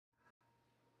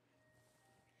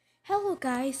Hello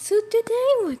guys, so today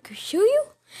I'm going to show you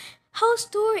how to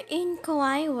store in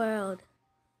Kawaii world.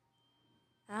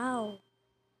 Ow.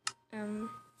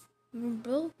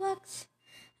 Roblox.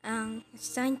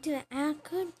 It's time to the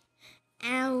icon.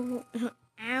 Ow.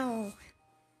 Ow.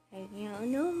 I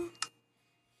don't know.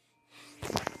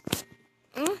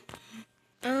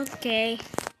 Okay.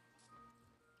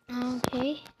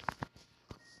 Okay.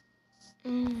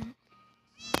 Mm.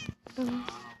 Mm.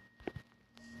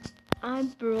 I'm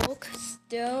broke,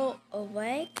 still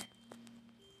awake.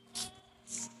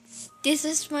 This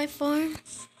is my farm.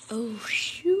 Oh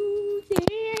shoot,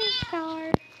 there's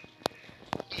stars.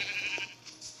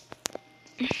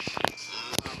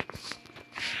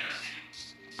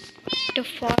 The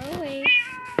far away.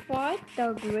 What?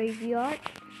 The graveyard?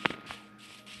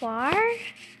 Far?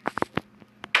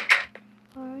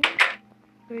 Far?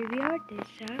 Graveyard is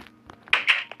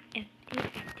empty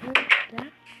until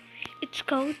the. It's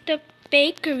called the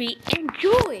bakery.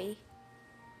 Enjoy!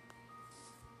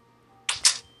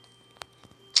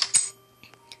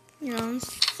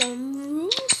 Some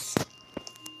rooms.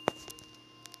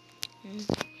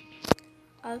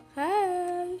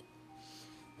 Okay.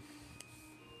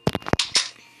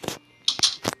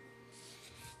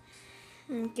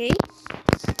 Okay.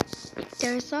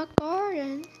 There's a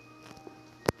garden.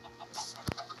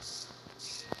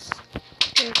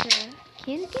 There's a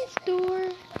candy store.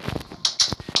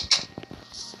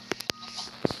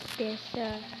 There's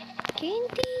a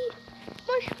candy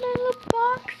marshmallow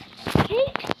box,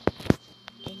 cake,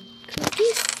 and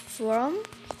cookies from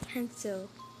Hansel.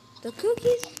 The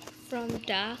cookies from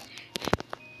the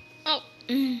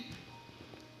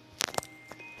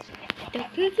the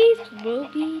cookies will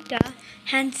be the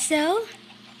Hansel.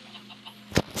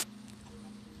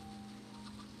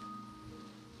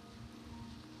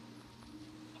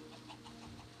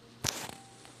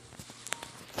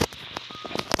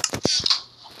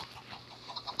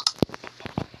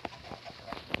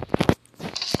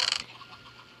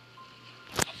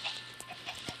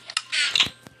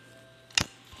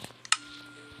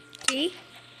 Okay.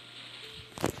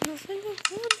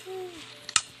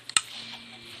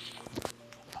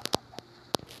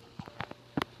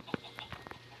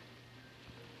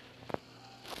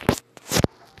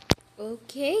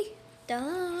 Okay,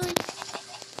 done.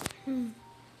 Done.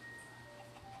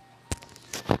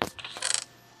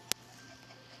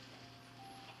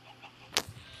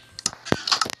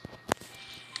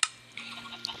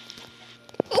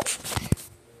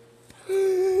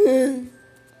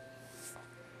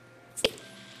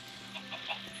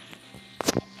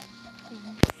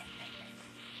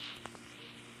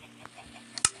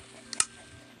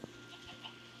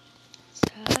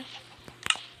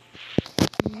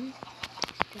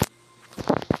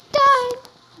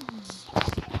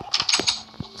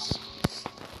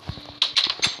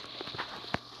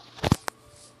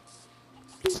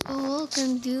 People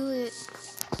can do it.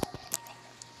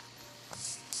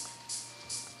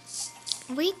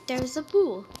 Wait, there's a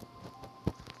pool.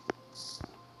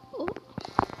 Oh.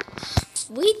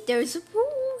 Wait, there's a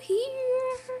pool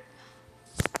here.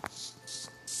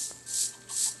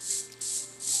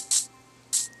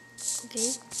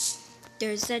 Okay.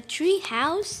 There's a tree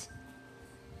house.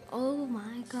 Oh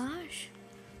my gosh.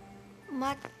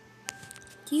 But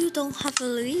you don't have a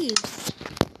leaf.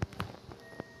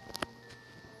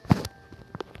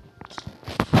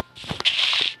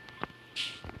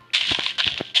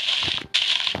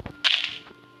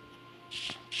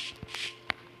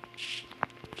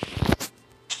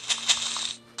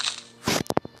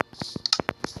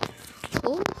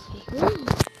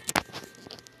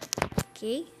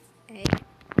 Okay.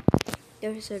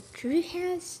 There's a tree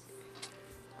house.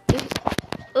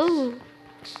 Oh.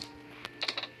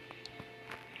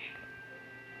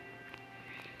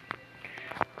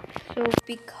 So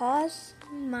because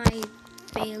my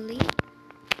family.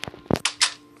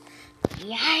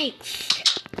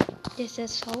 Yikes! This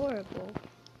is horrible.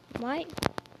 My.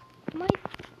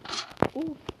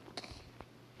 Ooh.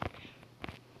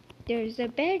 There's a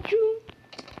bedroom.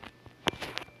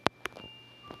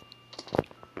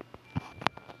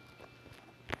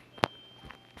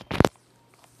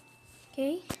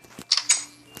 Okay.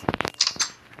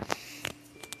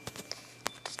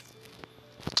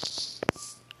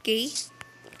 Okay.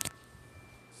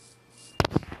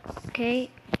 Okay.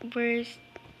 Where's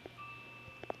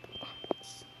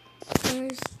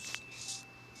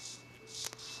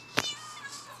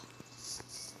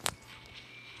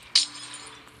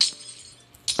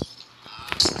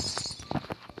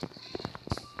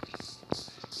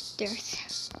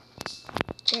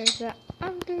there's a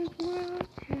underground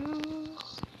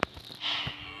house.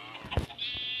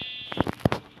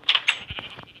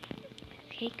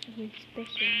 take a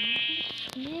special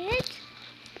minute.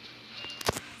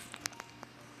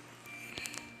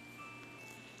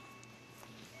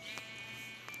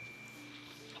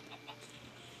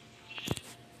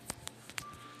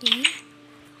 Okay.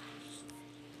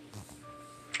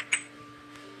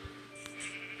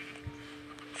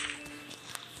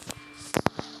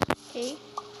 Okay.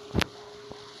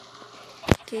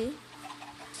 Okay.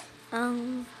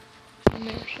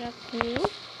 Measure blue.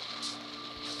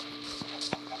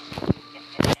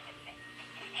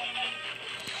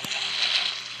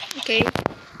 Okay.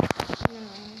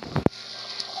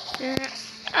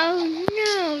 Oh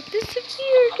no,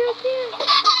 disappeared again.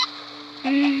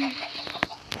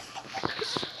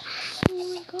 Oh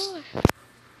my gosh.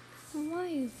 Why are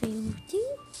you beauty?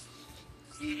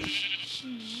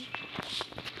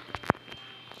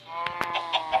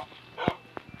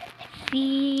 C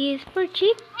is for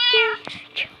chicken.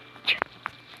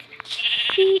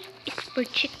 C is for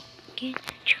chicken.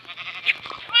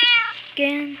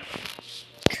 Chicken.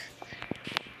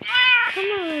 Come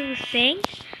on, little thing.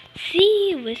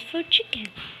 C was for chicken.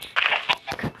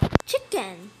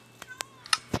 Chicken.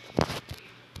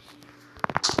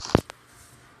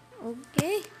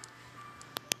 Okay.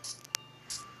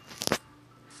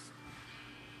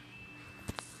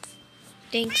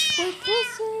 Thanks for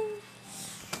listening.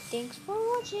 Thanks for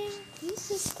watching. Please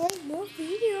subscribe more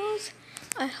videos.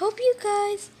 I hope you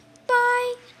guys.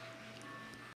 Bye.